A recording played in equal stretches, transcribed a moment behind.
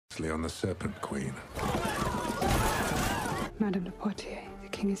mostly on the Serpent Queen. Madame de Poitiers, the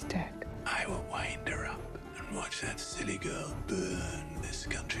king is dead. I will wind her up and watch that silly girl burn this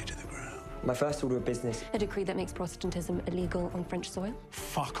country to the ground. My first order of business. A decree that makes Protestantism illegal on French soil.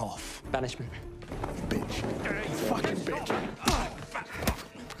 Fuck off. Banishment. Bitch. Fucking bitch.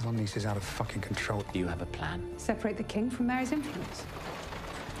 Our niece is out of fucking control. Do you have a plan? Separate the king from Mary's influence.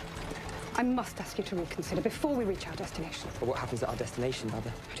 I must ask you to reconsider before we reach our destination. But what happens at our destination,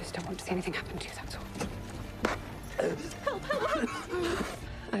 Mother? I just don't want to see anything happen to you, that's all.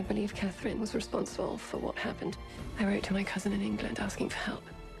 I believe Catherine was responsible for what happened. I wrote to my cousin in England asking for help.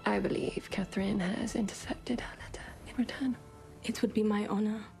 I believe Catherine has intercepted her letter in return. It would be my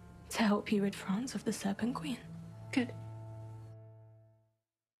honor to help you rid France of the Serpent Queen. Good.